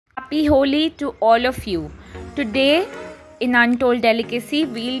Happy Holi to all of you. Today in Untold Delicacy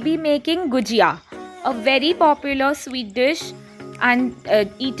we'll be making Gujiya, a very popular sweet dish and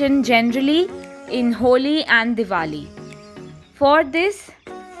eaten generally in Holi and Diwali. For this,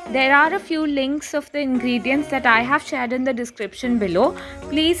 there are a few links of the ingredients that I have shared in the description below.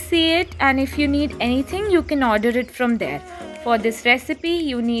 Please see it, and if you need anything you can order it from there. For this recipe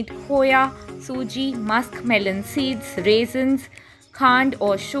you need khoya, suji, musk melon seeds, raisins, khand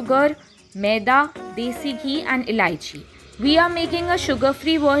or sugar, maida, desi ghee and elaichi. We are making a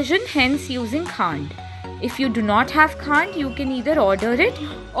sugar-free version, hence using khand. If you do not have khand, you can either order it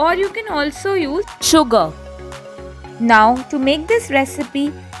or you can also use sugar. Now to make this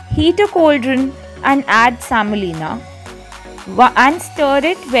recipe, heat a cauldron and add semolina and stir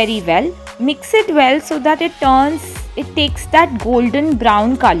it very well. Mix it well so that it takes that golden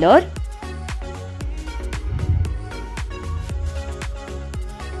brown color.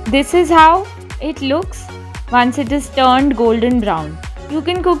 This is how it looks once it is turned golden brown. You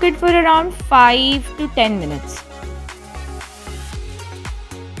can cook it for around 5 to 10 minutes.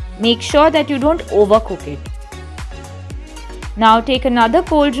 Make sure that you don't overcook it. Now take another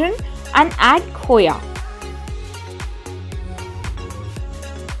cauldron and add khoya.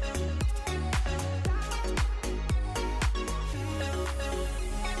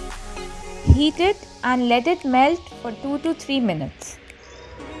 Heat it and let it melt for 2 to 3 minutes.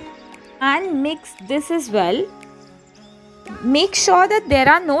 And mix this as well. Make sure that there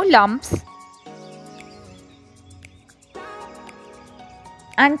are no lumps.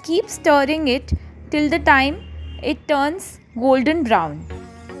 And keep stirring it till the time it turns golden brown.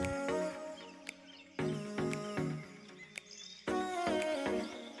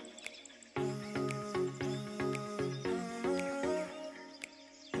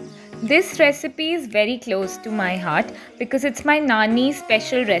 This recipe is very close to my heart because it's my Nani's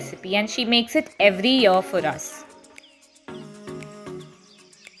special recipe and she makes it every year for us.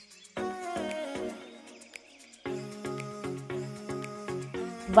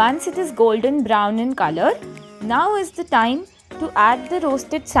 Once it is golden brown in color, now is the time to add the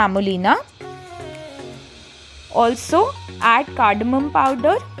roasted semolina. Also add cardamom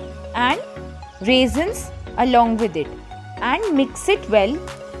powder and raisins along with it and mix it well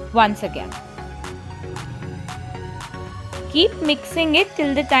once again. Keep mixing it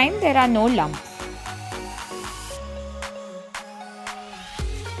till the time there are no lumps.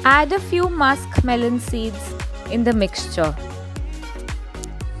 Add a few musk melon seeds in the mixture.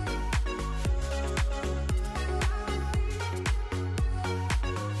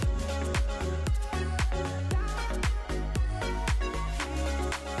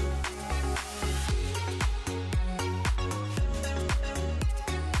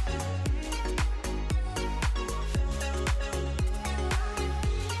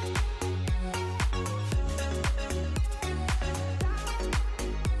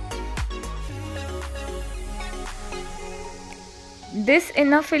 This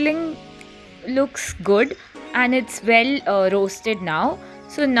inner filling looks good and it's well roasted now.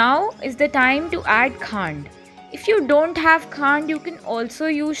 So now is the time to add khand. If you don't have khand, you can also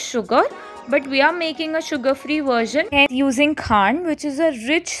use sugar, but we are making a sugar-free version using khand, which is a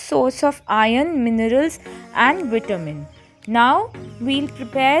rich source of iron, minerals and vitamin. Now we'll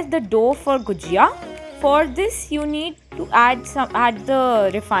prepare the dough for Gujiya. For this you need to add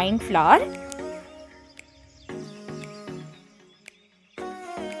the refined flour.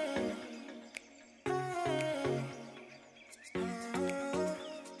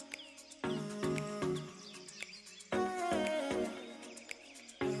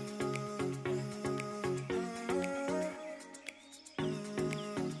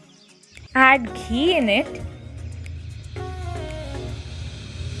 Add ghee in it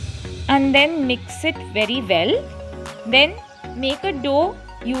and then mix it very well. Then make a dough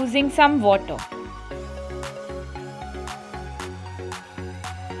using some water.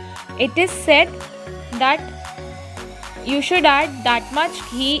 It is said that you should add that much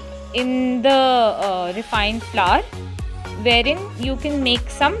ghee in the refined flour wherein you can make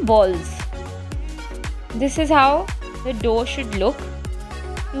some balls. This is how the dough should look.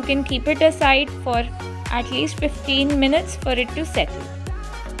 You can keep it aside for at least 15 minutes for it to settle.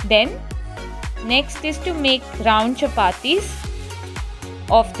 Then next is to make round chapatis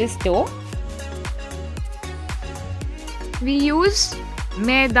of this dough. We use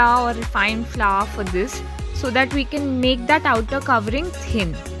maida or refined flour for this so that we can make that outer covering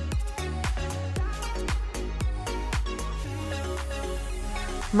thin.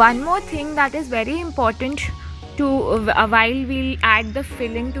 One more thing that is very important while we'll add the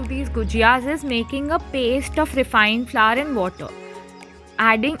filling to these gujiyas is making a paste of refined flour and water.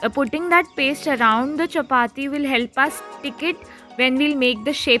 Putting that paste around the chapati will help us stick it when we'll make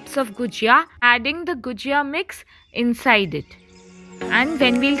the shapes of gujiya. Adding the gujiya mix inside it, and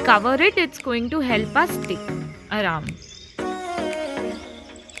when we'll cover it, it's going to help us stick around.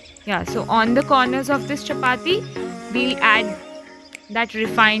 Yeah, so on the corners of this chapati, we'll add that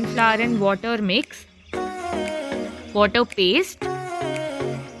refined flour and water mix, water paste,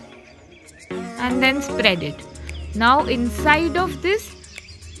 and then spread it. Now inside of this,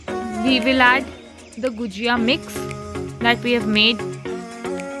 we will add the gujiya mix that we have made.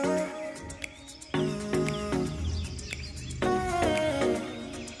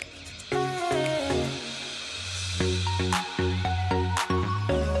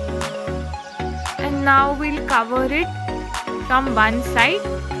 And now we'll cover it from one side.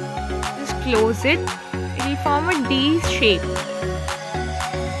 Just close it. It will form a D shape.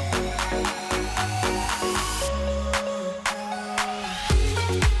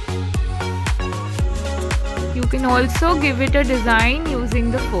 You can also give it a design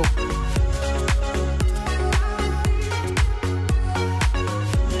using the fork.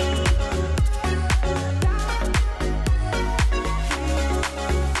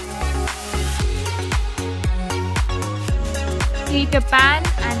 Heat a pan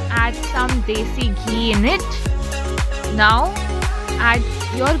and add some Desi Ghee in it. Now add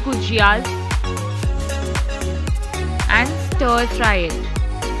your gujiyas and stir fry it.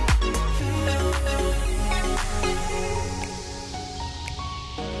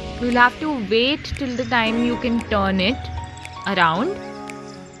 You'll have to wait till the time you can turn it around.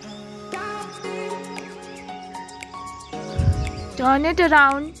 Turn it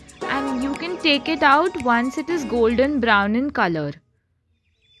around and you can take it out once it is golden brown in color.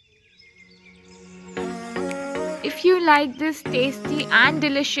 If you like this tasty and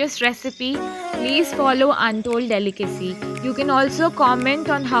delicious recipe, please follow Untold Delicacy. You can also comment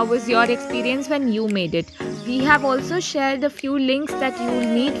on how was your experience when you made it. We have also shared a few links that you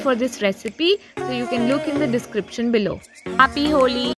will need for this recipe, so you can look in the description below. Happy Holi!